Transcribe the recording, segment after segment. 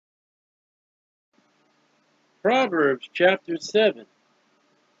Proverbs chapter 7.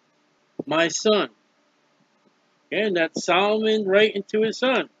 My son. And that's Solomon writing to his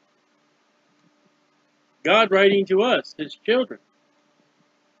son. God writing to us, his children.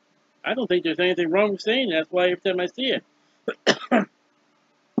 I don't think there's anything wrong with saying that. That's why every time I see it.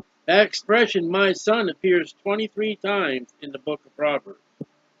 That expression, my son, appears 23 times in the book of Proverbs.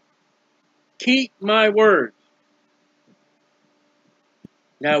 Keep my words.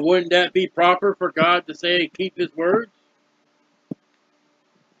 Now, wouldn't that be proper for God to say, keep his words?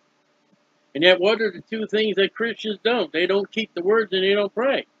 And yet, what are the two things that Christians don't? They don't keep the words and they don't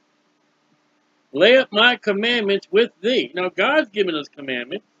pray. Lay up my commandments with thee. Now, God's given us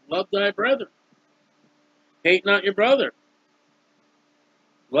commandments. Love thy brother. Hate not your brother.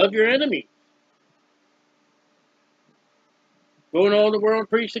 Love your enemy. Go in all the world and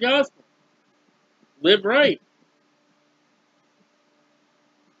preach the gospel. Live right.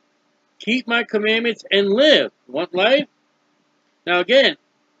 Keep my commandments and live. Want life? Now again,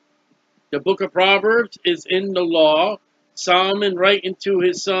 the book of Proverbs is in the law. Solomon writing to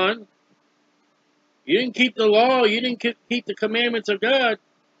his son. You didn't keep the law. You didn't keep the commandments of God.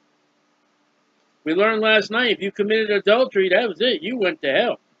 We learned last night, if you committed adultery, that was it. You went to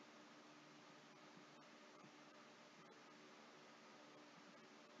hell.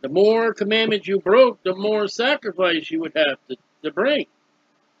 The more commandments you broke, the more sacrifice you would have to bring.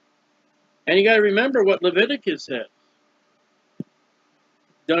 And you got to remember what Leviticus says.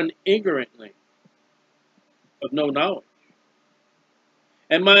 Done ignorantly, of no knowledge.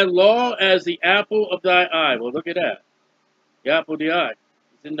 And my law as the apple of thy eye. Well, look at that. The apple of the eye.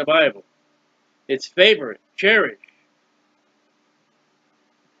 It's in the Bible. It's favorite, cherished.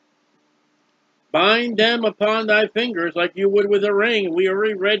 Bind them upon thy fingers like you would with a ring. We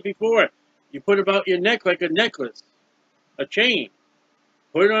already read before. You put it about your neck like a necklace, a chain.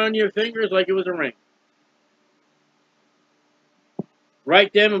 Put it on your fingers like it was a ring.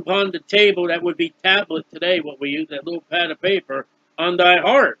 Write them upon the table, that would be tablet today, what we use, that little pad of paper, on thy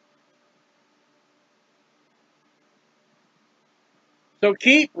heart. So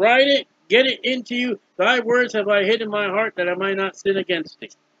keep, write it, get it into you. Thy words have I hid in my heart that I might not sin against thee.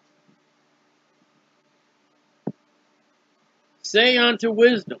 Say unto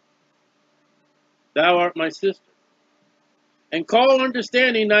wisdom, thou art my sister. And call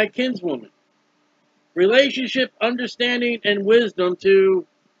understanding thy kinswoman. Relationship, understanding, and wisdom to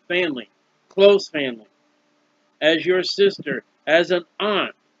family, close family, as your sister, as an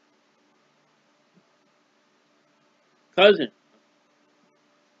aunt, cousin,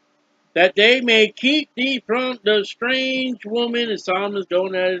 that they may keep thee from the strange woman. And Solomon's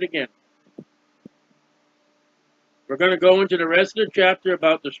going at it again. We're going to go into the rest of the chapter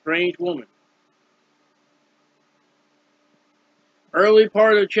about the strange woman. Early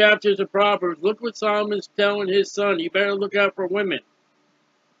part of the chapters of Proverbs, look what Solomon's telling his son. You better look out for women.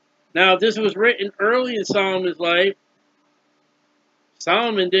 Now, if this was written early in Solomon's life,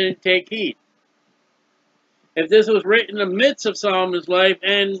 Solomon didn't take heed. If this was written in the midst of Solomon's life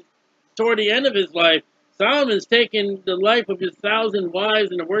and toward the end of his life, Solomon's taken the life of his 1,000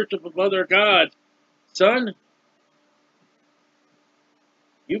 wives and the worship of other gods. Son,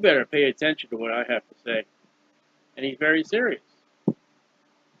 you better pay attention to what I have to say. And he's very serious.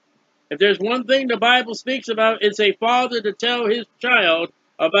 If there's one thing the Bible speaks about, it's a father to tell his child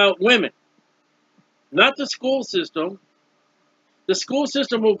about women. Not the school system. The school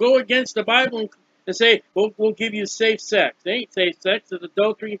system will go against the Bible and say, we'll give you safe sex. It ain't safe sex, it's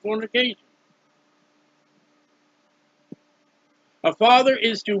adultery and fornication. A father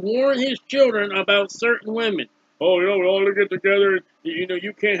is to warn his children about certain women. Oh, we all get together.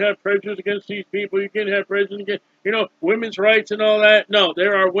 You can't have prejudice against these people. You can't have prejudice against, women's rights and all that. No,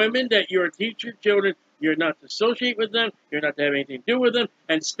 there are women that you're to teach your children. You're not to associate with them. You're not to have anything to do with them.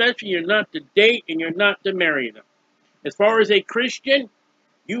 And especially you're not to date and you're not to marry them. As far as a Christian,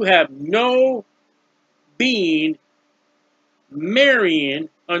 you have no being marrying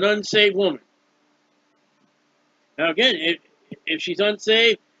an unsaved woman. Now again, if she's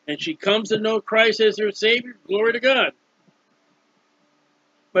unsaved and she comes to know Christ as her Savior, glory to God.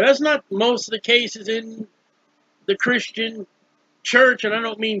 But that's not most of the cases in the Christian church, and I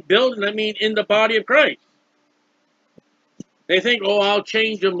don't mean building, I mean in the body of Christ. They think, oh, I'll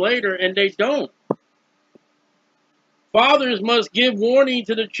change them later, and they don't. Fathers must give warning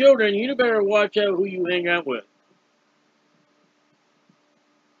to the children. You better watch out who you hang out with.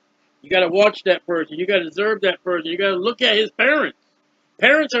 You got to watch that person. You got to observe that person. You got to look at his parents.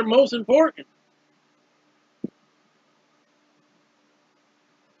 Parents are most important.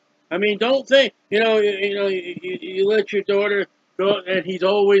 I mean, don't think, you let your daughter go and he's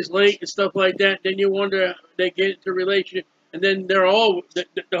always late and stuff like that. Then you wonder they get into a relationship, and then they're all the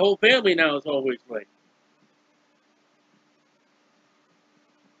whole family now is always late.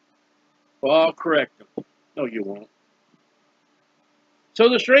 Well, I'll correct them. No, you won't. So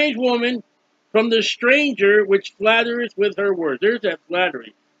the strange woman from the stranger which flattereth with her words. There's that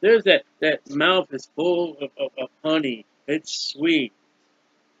flattery. There's that mouth is full of honey. It's sweet.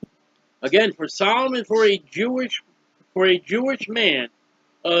 Again, for Solomon, for a Jewish man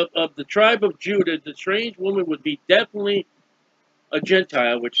of the tribe of Judah, the strange woman would be definitely a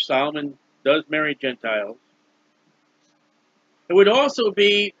Gentile, which Solomon does marry Gentiles. It would also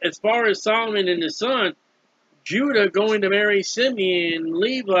be, as far as Solomon and his son, Judah going to marry Simeon,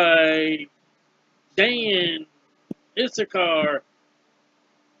 Levi, Dan, Issachar,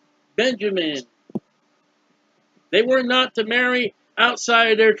 Benjamin. They were not to marry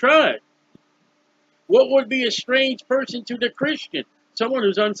outside of their tribe. What would be a strange person to the Christian? Someone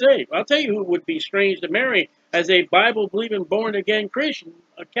who's unsaved. I'll tell you who would be strange to marry as a Bible-believing, born-again Christian,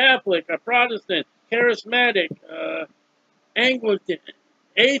 a Catholic, a Protestant, charismatic, Anglican,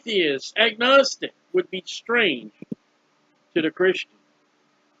 atheist, agnostic, would be strange to the Christian.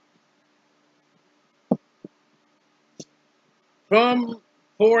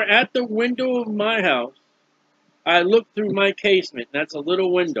 For at the window of my house, I looked through my casement. That's a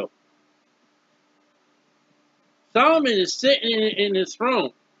little window. Solomon is sitting in his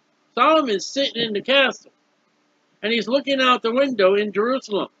throne. Solomon is sitting in the castle. And he's looking out the window in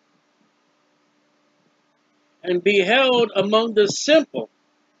Jerusalem. And beheld among the simple.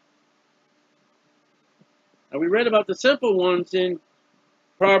 Now we read about the simple ones in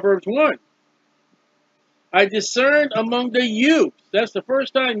Proverbs 1. I discerned among the youth. That's the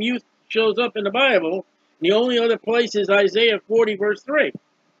first time youth shows up in the Bible. The only other place is Isaiah 40, verse 3.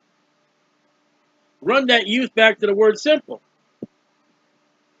 Run that youth back to the word simple.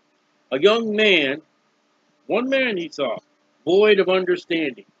 A young man, one man he saw, void of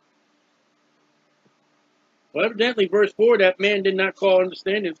understanding. Well, evidently, verse 4, that man did not call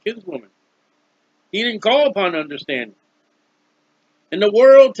understanding his kinswoman. He didn't call upon understanding. In the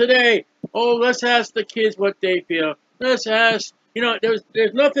world today, oh, let's ask the kids what they feel. Let's ask,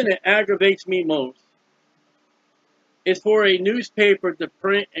 there's nothing that aggravates me most. It's for a newspaper to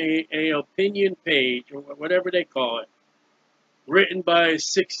print a opinion page, or whatever they call it, written by a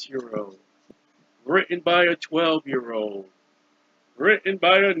 6-year-old, written by a 12-year-old, written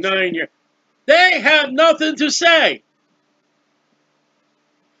by a 9-year-old. They have nothing to say.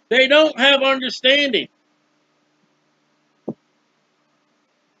 They don't have understanding.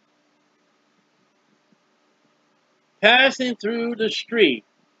 Passing through the street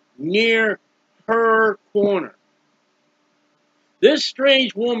near her corner. This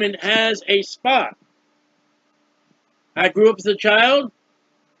strange woman has a spot. I grew up as a child.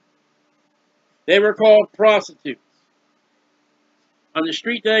 They were called prostitutes. On the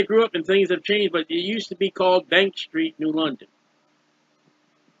street that I grew up in, things have changed, but it used to be called Bank Street, New London.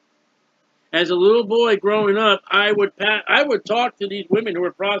 As a little boy growing up, I would talk to these women who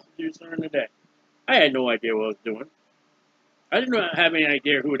were prostitutes during the day. I had no idea what I was doing. I didn't have any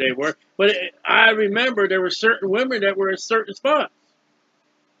idea who they were, but I remember there were certain women that were at certain spots.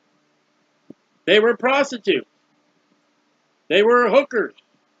 They were prostitutes. They were hookers.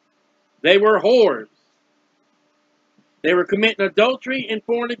 They were whores. They were committing adultery and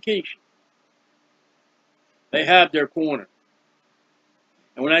fornication. They have their corner.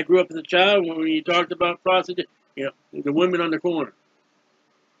 And when I grew up as a child, when you talked about prostitutes, the women on the corner.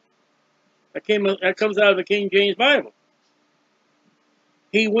 That comes out of the King James Bible.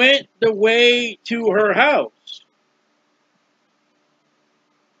 He went the way to her house.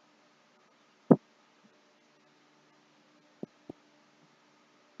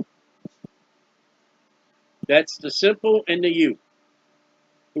 That's the simple and the youth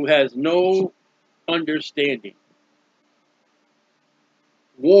who has no understanding.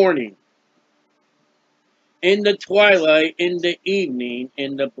 Warning. In the twilight, in the evening,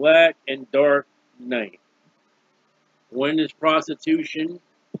 in the black and dark night. When is prostitution,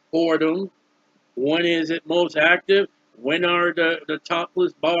 whoredom? When is it most active? When are the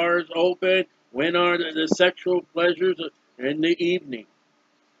topless bars open? When are the sexual pleasures? In the evening.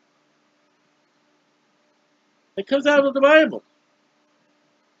 It comes out of the Bible.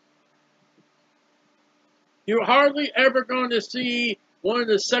 You're hardly ever going to see one of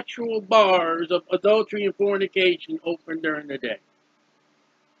the sexual bars of adultery and fornication open during the day.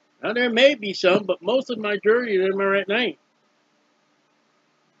 Now, there may be some, but most of the majority of them are at night.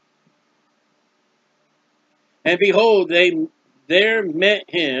 And behold, there met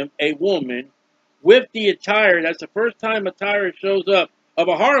him a woman with the attire. That's the first time attire shows up of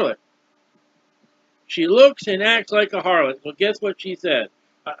a harlot. She looks and acts like a harlot. Well, guess what she said?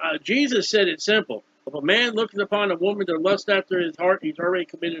 Jesus said it simple. If a man looks upon a woman to lust after his heart, he's already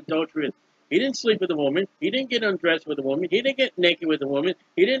committed adultery. He didn't sleep with a woman. He didn't get undressed with a woman. He didn't get naked with a woman.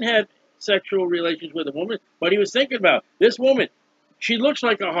 He didn't have sexual relations with a woman. But he was thinking about this woman. She looks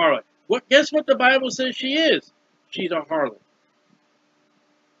like a harlot. Guess what the Bible says she is? She's a harlot.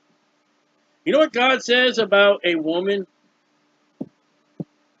 You know what God says about a woman?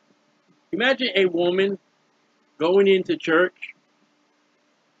 Imagine a woman going into church.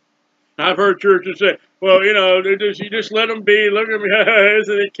 I've heard churches say, well, you just let them be. Look at me.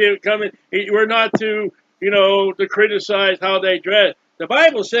 Isn't it cute coming? We're not to, to criticize how they dress. The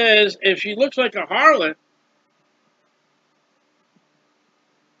Bible says if she looks like a harlot,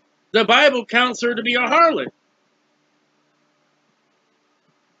 the Bible counts her to be a harlot.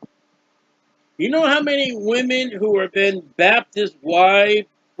 You know how many women who have been Baptist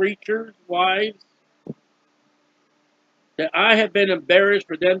preachers' wives, that I have been embarrassed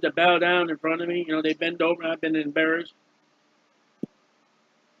for them to bow down in front of me? They bend over and I've been embarrassed.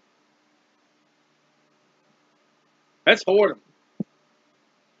 That's whoredom.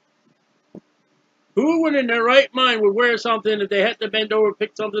 Who would in their right mind would wear something if they had to bend over and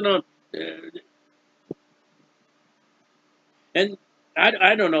pick something up? And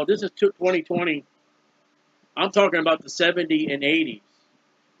I don't know. This is 2020. I'm talking about the 70s and 80s.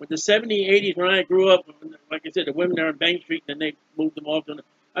 With the 70s and 80s, when I grew up, like I said, the women are on Bank Street, and then they moved them off.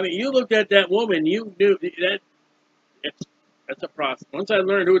 I mean, you looked at that woman, you knew that's a prostitute. Once I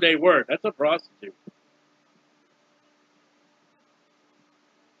learned who they were, that's a prostitute.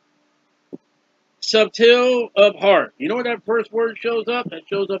 Subtle of heart. You know what that first word shows up? That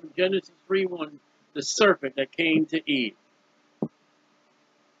shows up in Genesis 3:1. The serpent that came to Eve.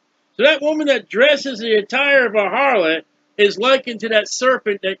 So that woman that dresses the attire of a harlot is likened to that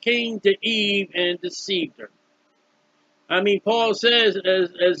serpent that came to Eve and deceived her. I mean, Paul says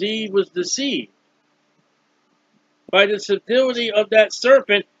as Eve was deceived by the subtlety of that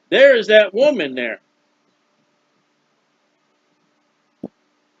serpent, there is that woman there.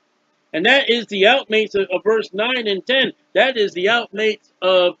 And that is the outmates of verse 9 and 10. That is the outmates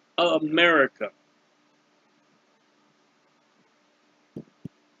of America.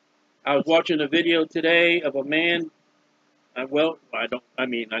 I was watching a video today of a man. I know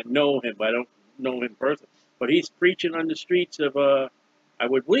him, but I don't know him personally. But he's preaching on the streets of, I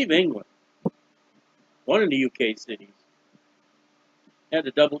would believe, England. One of the UK cities. Had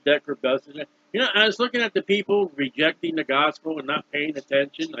a double-decker bus. I was looking at the people rejecting the gospel and not paying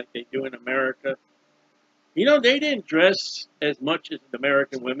attention like they do in America. They didn't dress as much as the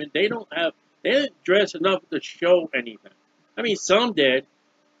American women. They didn't dress enough to show anything. I mean, some did.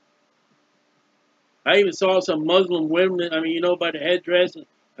 I even saw some Muslim women, by the headdress.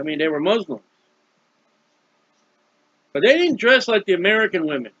 They were Muslims. But they didn't dress like the American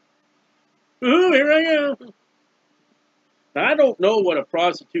women. Ooh, here I am. Now, I don't know what a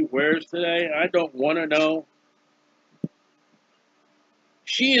prostitute wears today. I don't want to know.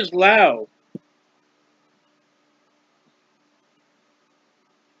 She is loud.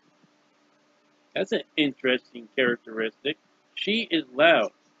 That's an interesting characteristic. She is loud.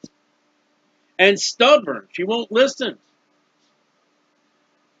 And stubborn. She won't listen.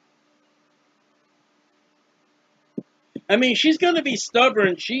 She's going to be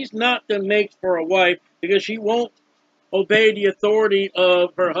stubborn. She's not the mate for a wife because she won't obey the authority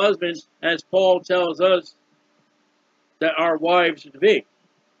of her husband, as Paul tells us that our wives should be.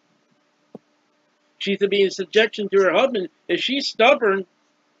 She's to be in subjection to her husband. If she's stubborn,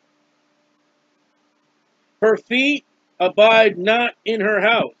 her feet abide not in her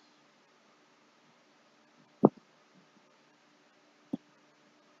house.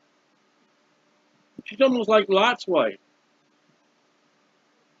 She's almost like Lot's wife.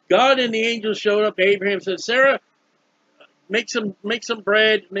 God and the angels showed up. Abraham said, Sarah, make some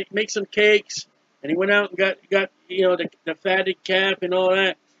bread, make some cakes. And he went out and got the fatted calf and all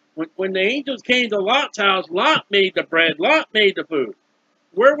that. When the angels came to Lot's house, Lot made the bread. Lot made the food.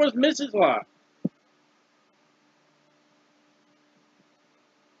 Where was Mrs. Lot?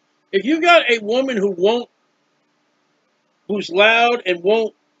 If you got a woman who's loud and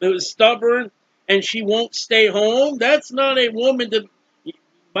who's stubborn, and she won't stay home, that's not a woman to,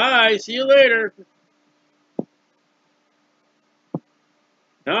 bye, see you later.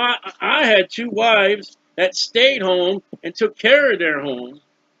 Now, I had 2 wives that stayed home and took care of their homes.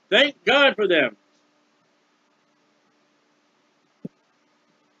 Thank God for them.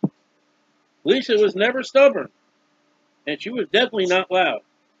 Lisa was never stubborn, and she was definitely not loud.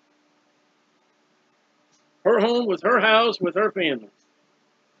 Her home was her house with her family.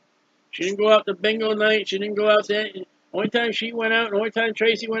 She didn't go out to bingo night. She didn't go out to... Only time she went out and only time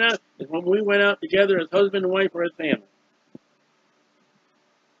Tracy went out is when we went out together as husband and wife or as family.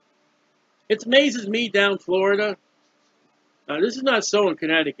 It amazes me down Florida. Now, this is not so in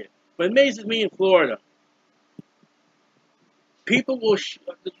Connecticut, but it amazes me in Florida. People will...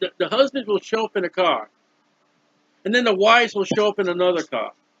 the husbands will show up in a car. And then the wives will show up in another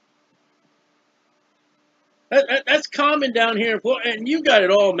car. That's common down here in Florida, and you got it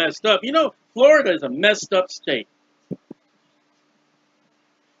all messed up. You know, Florida is a messed up state.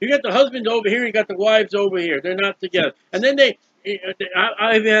 You got the husbands over here, you got the wives over here. They're not together. And then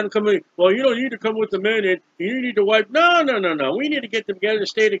I've had them come in, well, you don't need to come with the men, and you need the wife. No. We need to get together and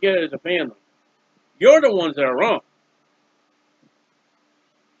stay together as a family. You're the ones that are wrong.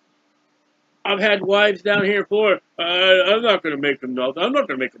 I've had wives down here in Florida, I'm not going to make them nothing. I'm not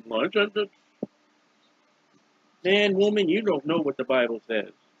going to make them lunch. Man, woman, you don't know what the Bible says.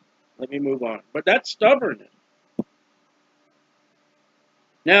 Let me move on. But that's stubbornness.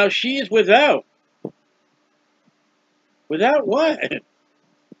 Now, she is without. Without what?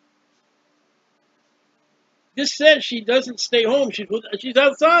 This says she doesn't stay home. She's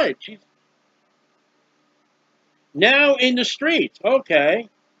outside. She's now in the streets. Okay.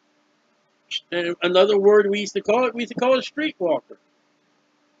 Another word we used to call it a streetwalker.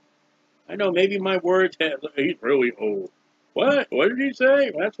 I know, maybe my words he's really old. What? What did he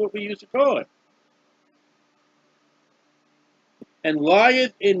say? That's what we used to call it. And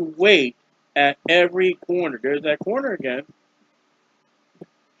lieth in wait at every corner. There's that corner again.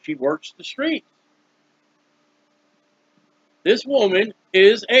 She works the streets. This woman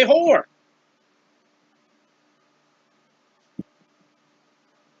is a whore.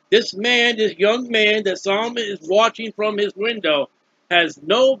 This young man that Solomon is watching from his window has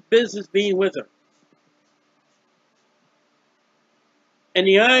no business being with her. In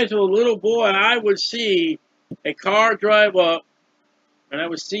the eyes of a little boy, I would see a car drive up, and I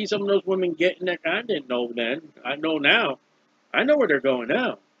would see some of those women get in that car. I didn't know then. I know now. I know where they're going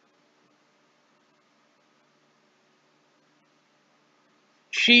now.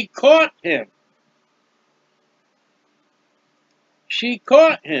 She caught him. She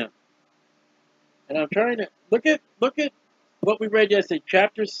caught him. And I'm trying to look at what we read yesterday,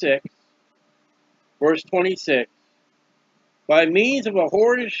 chapter 6, verse 26. By means of a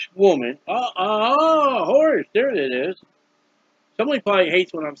whorish woman. Whorish, there it is. Somebody probably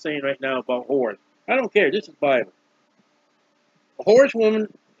hates what I'm saying right now about whores. I don't care. This is Bible. A whorish woman,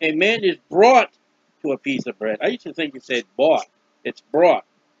 a man is brought to a piece of bread. I used to think it said bought. It's brought.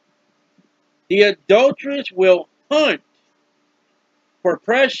 The adulteress will hunt for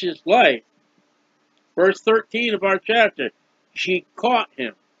precious life. Verse 13 of our chapter. She caught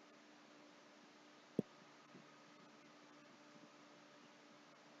him.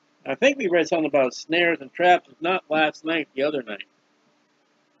 I think we read something about snares and traps. It's not last night, the other night.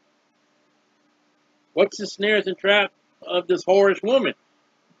 What's the snares and traps of this whorish woman?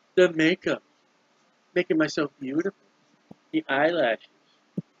 The makeup. Making myself beautiful. The eyelashes.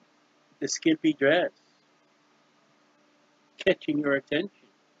 The skimpy dress. Catching your attention.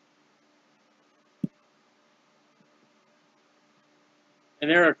 And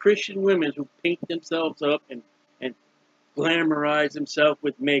there are Christian women who paint themselves up and glamorize themselves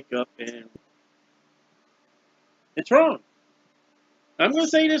with makeup, and it's wrong. I'm going to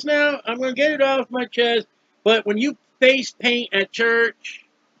say this now. I'm going to get it off my chest. But when you face paint at church,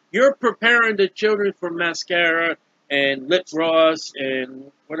 you're preparing the children for mascara and lip gloss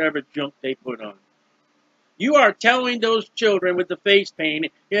and whatever junk they put on. You are telling those children with the face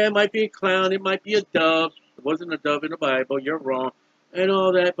paint, yeah, it might be a clown, it might be a dove. It wasn't a dove in the Bible. You're wrong. And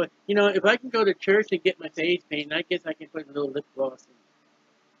all that, but, you know, if I can go to church and get my face painted, I guess I can put a little lip gloss in.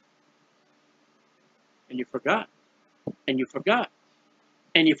 And you forgot. And you forgot.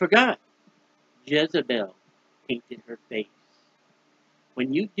 And you forgot. Jezebel painted her face.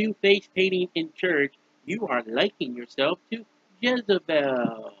 When you do face painting in church, you are liking yourself to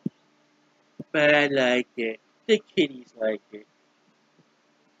Jezebel. But I like it. The kiddies like it.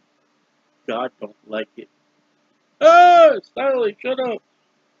 God don't like it. Oh, Starly, shut up.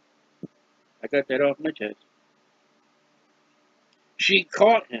 I got that off my chest. She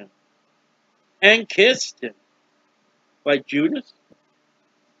caught him and kissed him. Like Judas?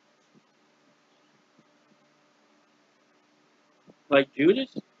 Like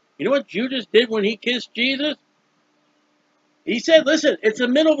Judas? You know what Judas did when he kissed Jesus? He said, listen, it's the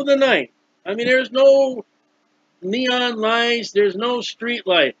middle of the night. I mean, there's no neon lights. There's no street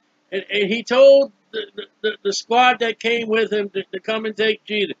light. And he told the squad that came with him to come and take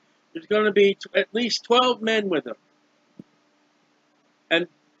Jesus. There's going to be at least 12 men with him. And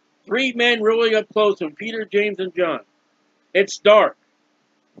 3 men really up close to him, Peter, James, and John. It's dark.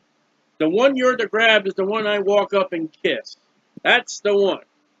 The one you're to grab is the one I walk up and kiss. That's the one.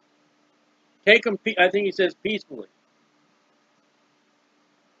 Take him, I think he says, peacefully.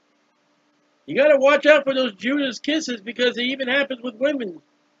 You got to watch out for those Judas kisses because it even happens with women.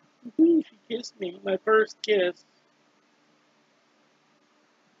 She kissed me, my first kiss.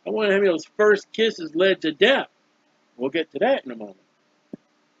 I wonder how many of those first kisses led to death. We'll get to that in a moment.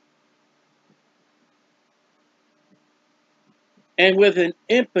 And with an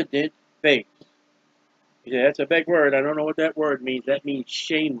impotent face. Yeah, that's a big word. I don't know what that word means. That means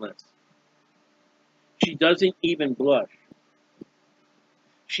shameless. She doesn't even blush.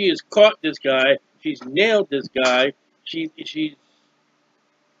 She has caught this guy. She's nailed this guy. She's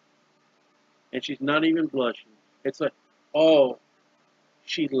not even blushing. It's like, oh,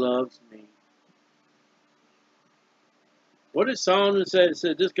 she loves me. What does Solomon say? It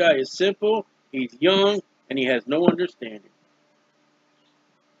said this guy is simple, he's young, and he has no understanding.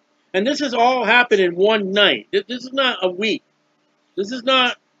 And this has all happened in one night. This is not a week. This is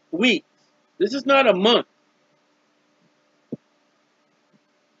not weeks. This is not a month.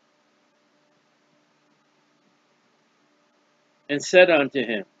 And said unto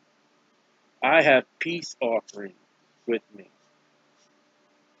him, I have peace offering with me.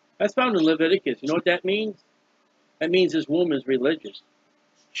 That's found in Leviticus. You know what that means? That means this woman's religious.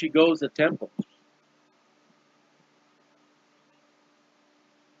 She goes to temple.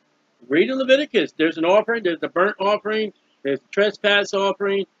 Read in Leviticus. There's an offering. There's the burnt offering. There's the trespass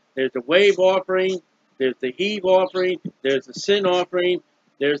offering. There's the wave offering. There's the heave offering. There's the sin offering.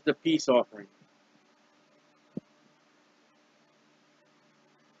 There's the peace offering.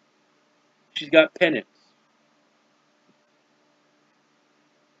 She's got penance.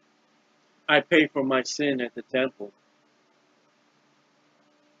 I pay for my sin at the temple.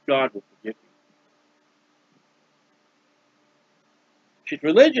 God will forgive me. She's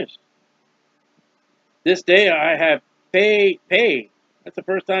religious. This day I have paid. That's the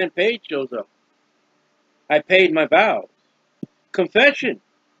first time paid shows up. I paid my vows. Confession.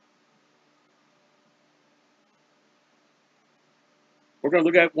 We're going to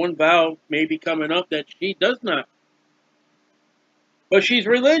look at one vow maybe coming up that she does not. But she's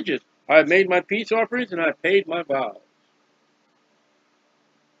religious. I've made my peace offerings and I've paid my vows.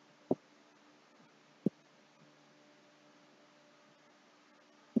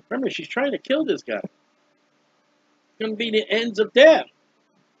 Remember, she's trying to kill this guy. It's going to be the ends of death.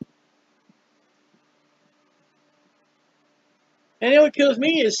 And what kills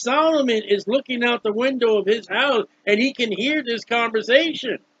me is Solomon is looking out the window of his house and he can hear this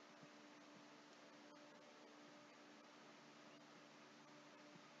conversation.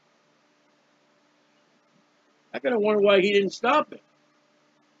 I gotta wonder why he didn't stop it.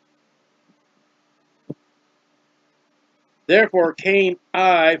 Therefore came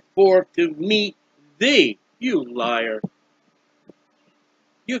I forth to meet thee, you liar.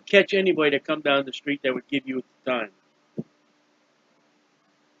 You'd catch anybody that come down the street that would give you the time.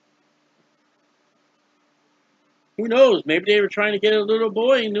 Who knows? Maybe they were trying to get a little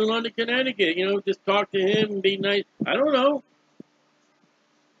boy in New London, Connecticut. You know, just talk to him and be nice. I don't know.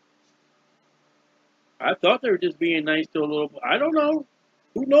 I thought they were just being nice to a little boy. I don't know.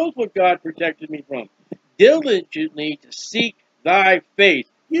 Who knows what God protected me from? Diligently to seek thy face.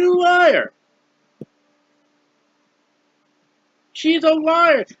 You liar. She's a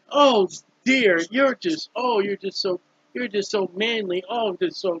liar. Oh dear, you're just so manly. Oh,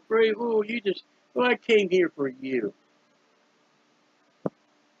 just so brave. Oh, I came here for you.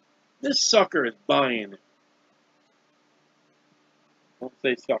 This sucker is buying it. Don't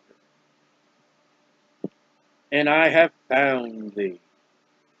say sucker. And I have found thee.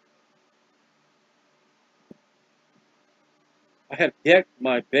 I have decked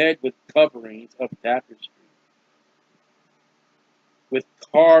my bed with coverings of tapestry, with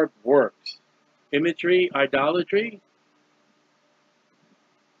carved works. Imagery, idolatry.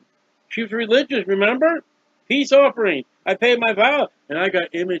 She was religious, remember? Peace offering. I paid my vow, and I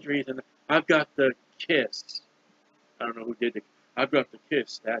got imageries, and I've got the kiss. I don't know who did it. I've got the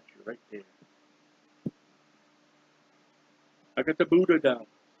kiss statue right there. I got the Buddha down.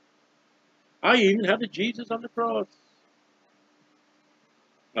 I even have the Jesus on the cross.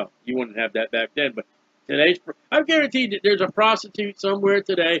 Well, you wouldn't have that back then, but today's, I'm guaranteed that there's a prostitute somewhere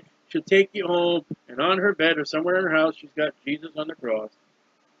today. She'll take you home, and on her bed or somewhere in her house, she's got Jesus on the cross.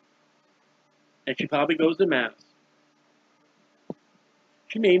 And she probably goes to Mass.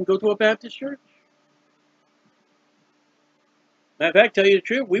 She may even go to a Baptist church. Matter of fact, tell you the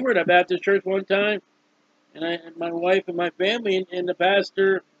truth, we were at a Baptist church one time, and my wife and my family, and the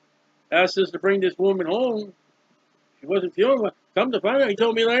pastor asked us to bring this woman home. She wasn't feeling well. Come to find out, he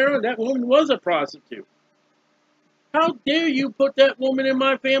told me later on, that woman was a prostitute. How dare you put that woman in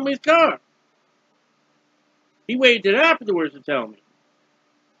my family's car? He waited afterwards to tell me.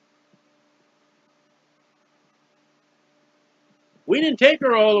 We didn't take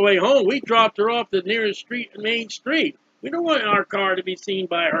her all the way home. We dropped her off the nearest street, main street. We don't want our car to be seen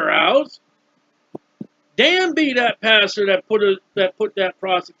by her house. Damn be that pastor that put that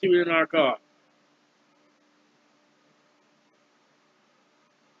prostitute in our car.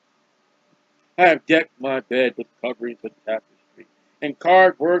 I have decked my bed with coverings of tapestry, and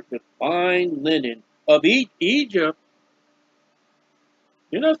card work with fine linen of Egypt.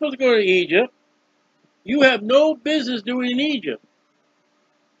 You're not supposed to go to Egypt. You have no business doing in Egypt.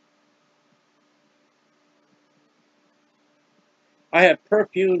 I have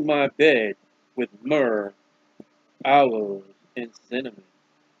perfumed my bed with myrrh, aloes, and cinnamon.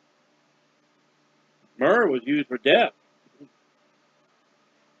 Myrrh was used for death.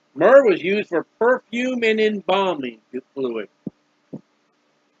 Myrrh was used for perfume and embalming fluid.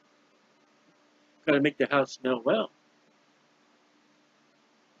 Got to make the house smell well.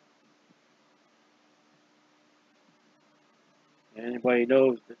 Anybody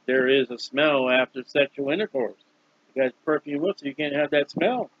knows that there is a smell after sexual intercourse. You guys perfume up so you can't have that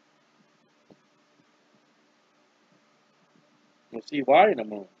smell. We'll see why in a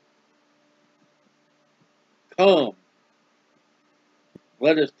moment. Come,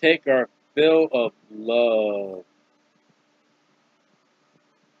 let us take our fill of love.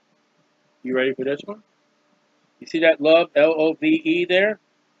 You ready for this one? You see that love, L-O-V-E there?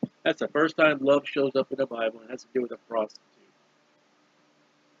 That's the first time love shows up in the Bible, and it has to do with a prostitute.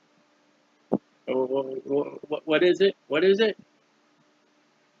 What is it? What is it?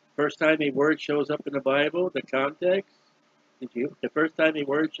 First time a word shows up in the Bible, the context. The first time a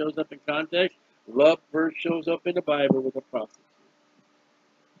word shows up in context, love first shows up in the Bible with a prostitute.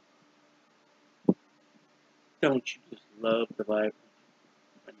 Don't you just love the Bible?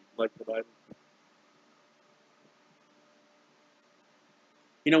 And you like the Bible?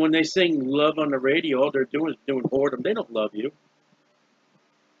 You know, when they sing love on the radio, all they're doing is doing boredom. They don't love you.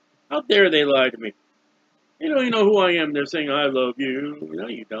 How dare they lie to me? You know who I am. They're saying, I love you. No,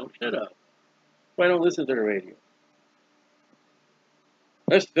 you don't. Shut up. Why don't listen to the radio?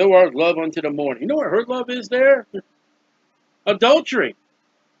 Let's fill our love unto the morning. You know what her love is there? Adultery.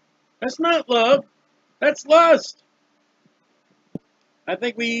 That's not love. That's lust. I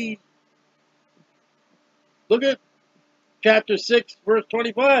think we look at chapter 6, verse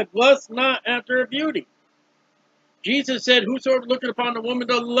 25. Lust not after her beauty. Jesus said, whosoever looketh upon the woman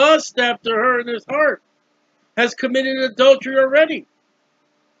to lust after her in his heart has committed adultery already.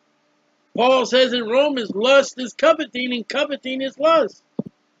 Paul says in Romans, lust is coveting, and coveting is lust.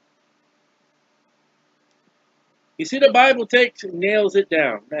 You see, the Bible takes and nails it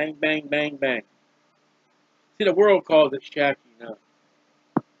down. Bang, bang, bang, bang. See, the world calls it shacking up.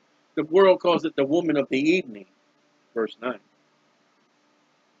 The world calls it the woman of the evening. Verse 9.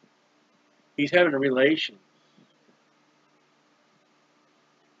 He's having a relation.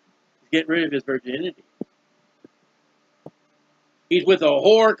 He's getting rid of his virginity. He's with a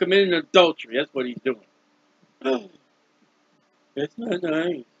whore committing adultery. That's what he's doing. Oh, it's not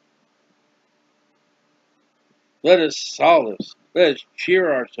nice. Let us solace. Let us cheer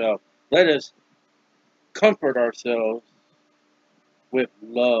ourselves. Let us comfort ourselves with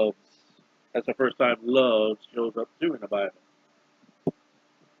love. That's the first time love shows up too in the Bible.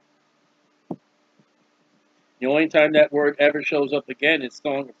 The only time that word ever shows up again is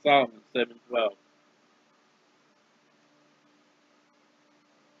Song of Solomon 7:12.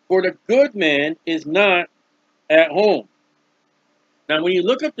 For the good man is not at home. Now, when you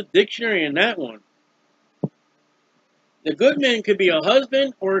look up the dictionary in that one, the good man could be a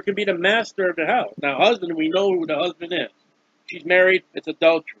husband or it could be the master of the house. Now, husband, we know who the husband is. She's married, it's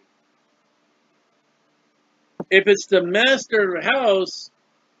adultery. If it's the master of the house,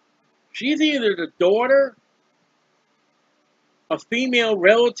 she's either the daughter, a female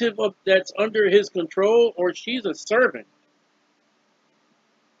relative that's under his control, or she's a servant.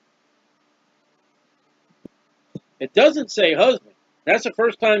 It doesn't say husband. That's the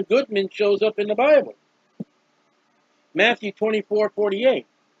first time goodman shows up in the Bible. Matthew 24:48.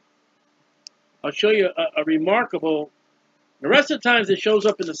 I'll show you a remarkable. The rest of the times it shows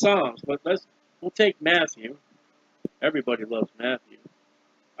up in the Psalms, but we'll take Matthew. Everybody loves Matthew.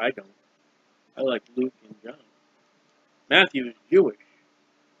 I don't. I like Luke and John. Matthew is Jewish.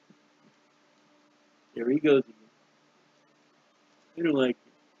 Here he goes again.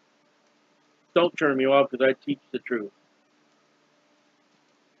 turn me off because I teach the truth.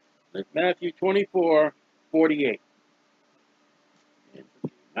 Matthew 24:48.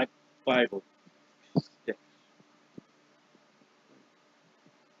 My Bible sticks.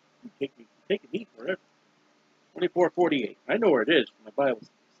 Taking me forever. 24:48. I know where it is. My Bible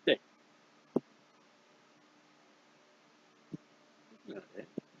sticks. That's not it.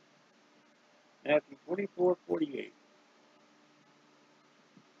 Matthew 24:48.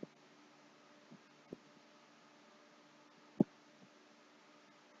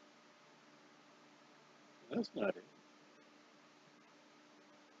 That's not it.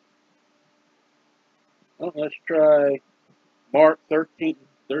 Well, let's try Mark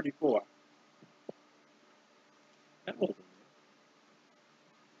 13:34. That wasn't it.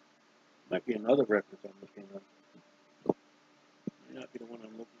 Might be another reference I'm looking at. Might not be the one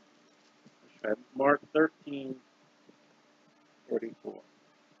I'm looking at. Let's try Mark 13:34.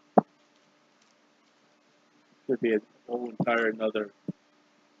 Could be a whole entire another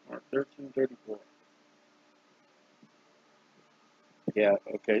Mark 13:34. Yeah,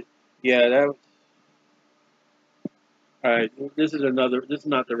 okay. Yeah, that was all right. This is another. This is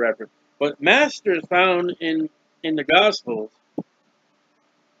not the reference, but master is found in the Gospels.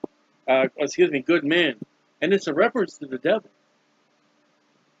 Good man, and it's a reference to the devil,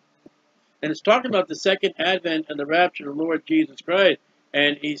 and it's talking about the second advent and the rapture of the Lord Jesus Christ.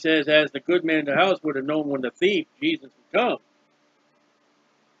 And he says, as the good man in the house would have known when the thief Jesus would come.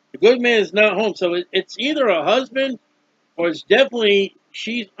 The good man is not home, so it's either a husband or it's definitely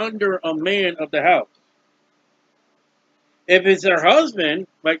she's under a man of the house. If it's her husband,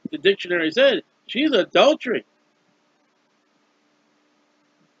 like the dictionary said, she's adultery.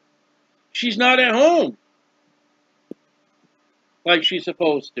 She's not at home like she's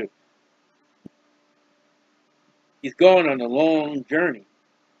supposed to. He's going on a long journey.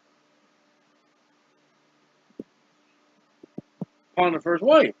 Potiphar's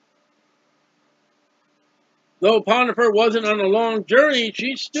wife. Though Potiphar wasn't on a long journey,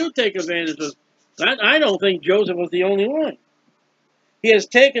 she still take advantage of that. I don't think Joseph was the only one. He has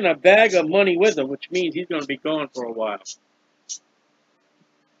taken a bag of money with him, which means he's going to be gone for a while.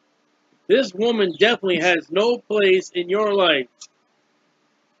 This woman definitely has no place in your life.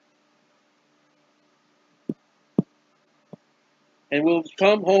 And will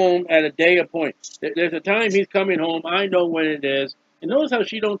come home at a day appointed. There's a time he's coming home. I know when it is. And notice how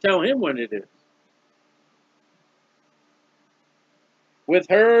she don't tell him when it is. With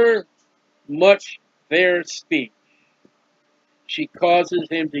her much fair speech, she causes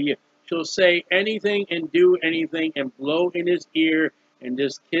him to yield. She'll say anything and do anything and blow in his ear and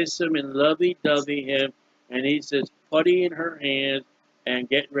just kiss him and lovey-dovey him. And he says, putty in her hands and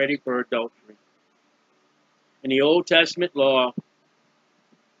get ready for adultery. In the Old Testament law,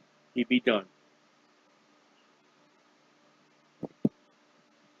 he'd be done.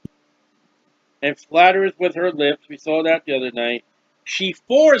 And flatters with her lips. We saw that the other night. She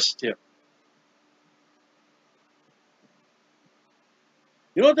forced him.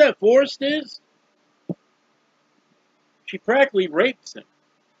 You know what that forced is? She practically rapes him.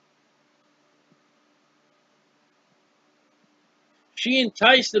 She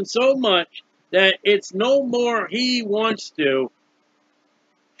enticed him so much that it's no more he wants to.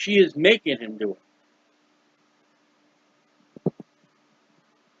 She is making him do it.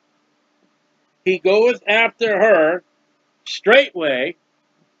 He goeth after her straightway.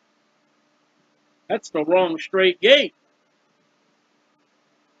 That's the wrong straight gate.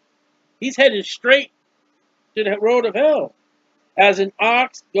 He's headed straight to the road of hell. As an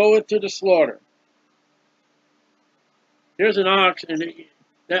ox goeth to the slaughter. There's an ox, and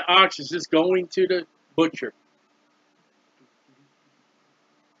that ox is just going to the butcher.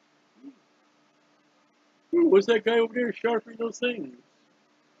 Ooh, what's that guy over there sharpening those things?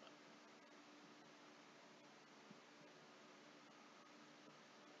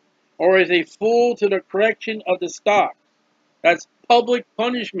 Or is a fool to the correction of the stock. That's public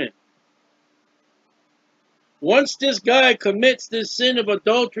punishment. Once this guy commits this sin of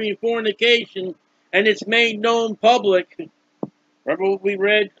adultery and fornication, and it's made known public, remember what we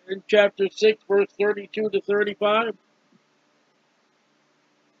read in chapter 6, verse 32 to 35?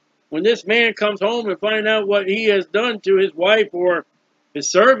 When this man comes home and finds out what he has done to his wife or his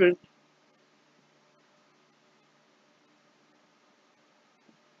servant,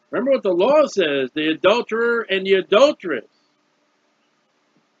 remember what the law says, the adulterer and the adulteress.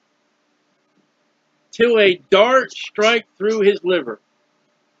 Till a dart strike through his liver.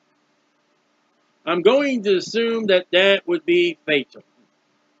 I'm going to assume that that would be fatal.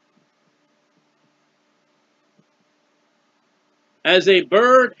 As a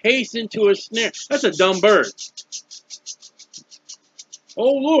bird hastened to a snare. That's a dumb bird.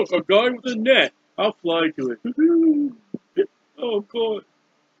 Oh, look, a guy with a net. I'll fly to it. Oh, God.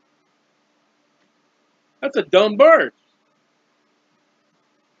 That's a dumb bird.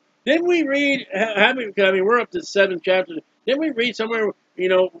 Didn't we read, we're up to 7 chapters. Didn't we read somewhere,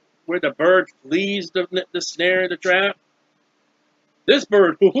 where the bird flees the snare, the trap? This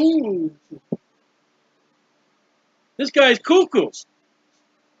bird, this guy's cuckoo.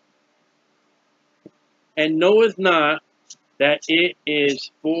 And knoweth not that it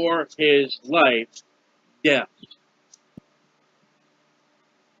is for his life, death.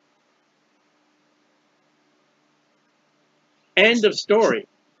 End of story.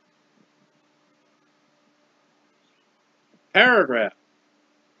 Paragraph.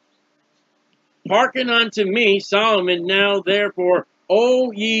 Hearken unto me, Solomon, now therefore,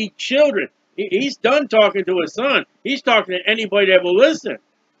 O ye children. He's done talking to his son. He's talking to anybody that will listen.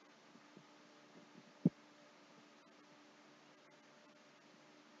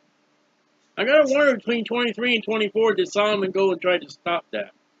 I got to wonder between 23 and 24, did Solomon go and try to stop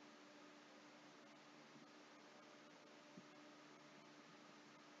that?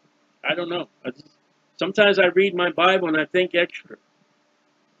 I don't know. Sometimes I read my Bible and I think extra.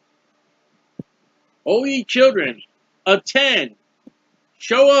 O ye children, attend,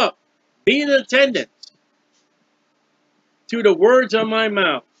 show up, be in attendance to the words of my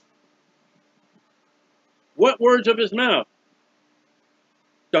mouth. What words of his mouth?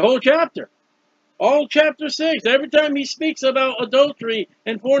 The whole chapter. All chapter 6. Every time he speaks about adultery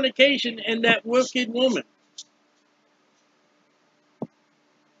and fornication and that wicked woman.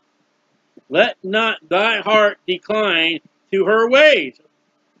 Let not thy heart decline to her ways.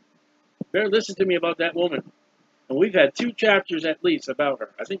 Better listen to me about that woman. And we've had 2 chapters at least about her.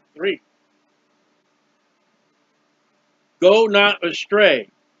 I think 3. Go not astray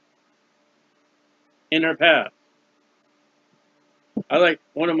in her path. I like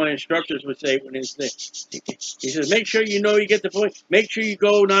one of my instructors would say when he says, make sure you know you get the point. Make sure you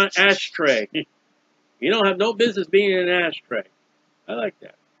go not astray. You don't have no business being an ashtray. I like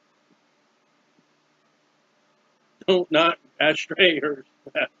that. Don't not astray her.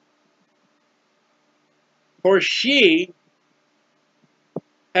 For she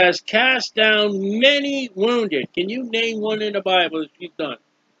has cast down many wounded. Can you name one in the Bible that she's done?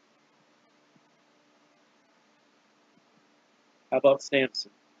 How about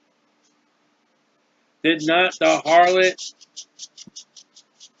Samson? Did not the harlot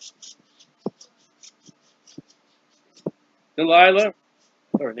Delilah,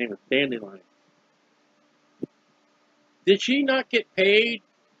 or her name is Dandelion, did she not get paid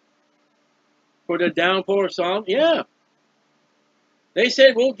for the downpour of Solomon? Yeah. They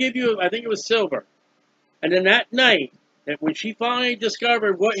said, we'll give you, I think it was silver. And then that night, when she finally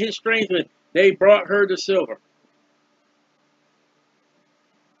discovered what his strength was, they brought her the silver.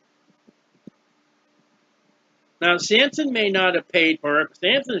 Now, Samson may not have paid for her.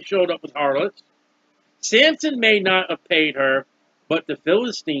 Samson showed up with harlots. Samson may not have paid her, but the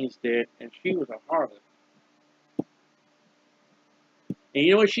Philistines did, and she was a harlot. And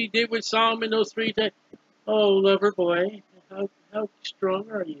you know what she did with Solomon those 3 times? Oh, lover boy, how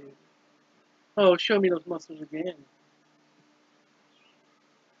strong are you? Oh, show me those muscles again.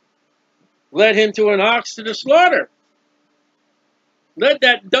 Led him to an ox to the slaughter. Led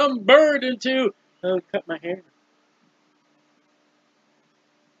that dumb bird into, oh, cut my hair.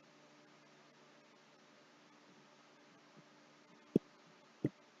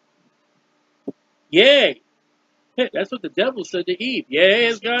 Yea. That's what the devil said to Eve. Yea,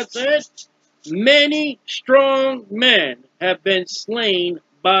 as God said, many strong men have been slain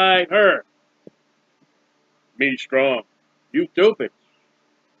by her. Me strong. You stupid.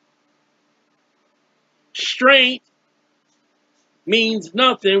 Strength means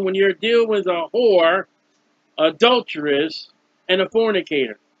nothing when you're dealing with a whore, adulteress, and a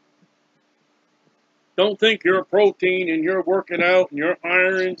fornicator. Don't think you're a protein and you're working out and you're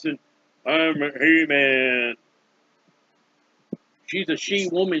irons and I'm a he-man. She's a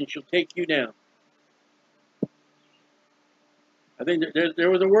she-woman. She'll take you down. I think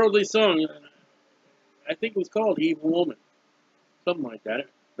there was a worldly song. I think it was called Evil Woman. Something like that. It's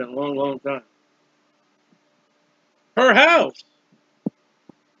been a long, long time. Her house.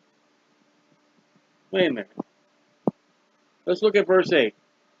 Wait a minute. Let's look at verse 8.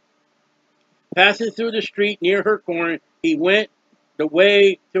 Passing through the street near her corner, he went the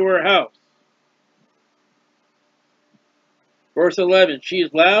way to her house. Verse 11. She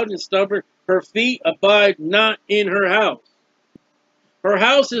is loud and stubborn. Her feet abide not in her house. Her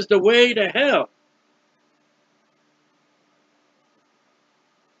house is the way to hell.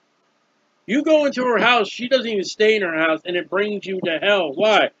 You go into her house, she doesn't even stay in her house, and it brings you to hell.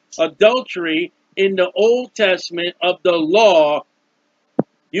 Why? Adultery in the Old Testament of the law.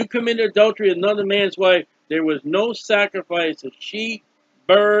 You committed adultery with another man's wife. There was no sacrifice of sheep,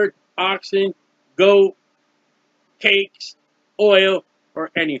 bird, oxen, goat, cakes, oil, or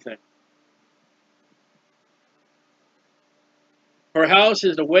anything. Her house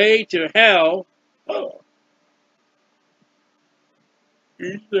is the way to hell. Oh,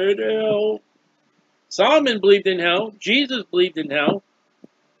 he said hell. Solomon believed in hell. Jesus believed in hell.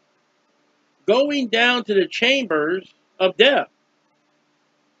 Going down to the chambers of death,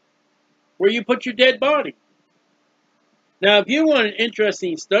 where you put your dead body. Now, if you want an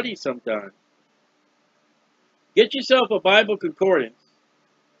interesting study sometime, get yourself a Bible concordance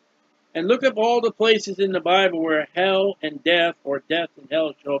and look up all the places in the Bible where hell and death, or death and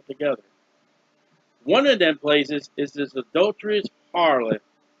hell, show up together. One of them places is this adulterous harlot,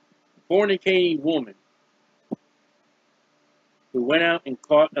 fornicating woman, who went out and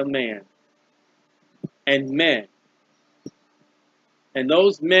caught a man and men. And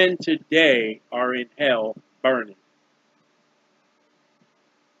those men today are in hell burning.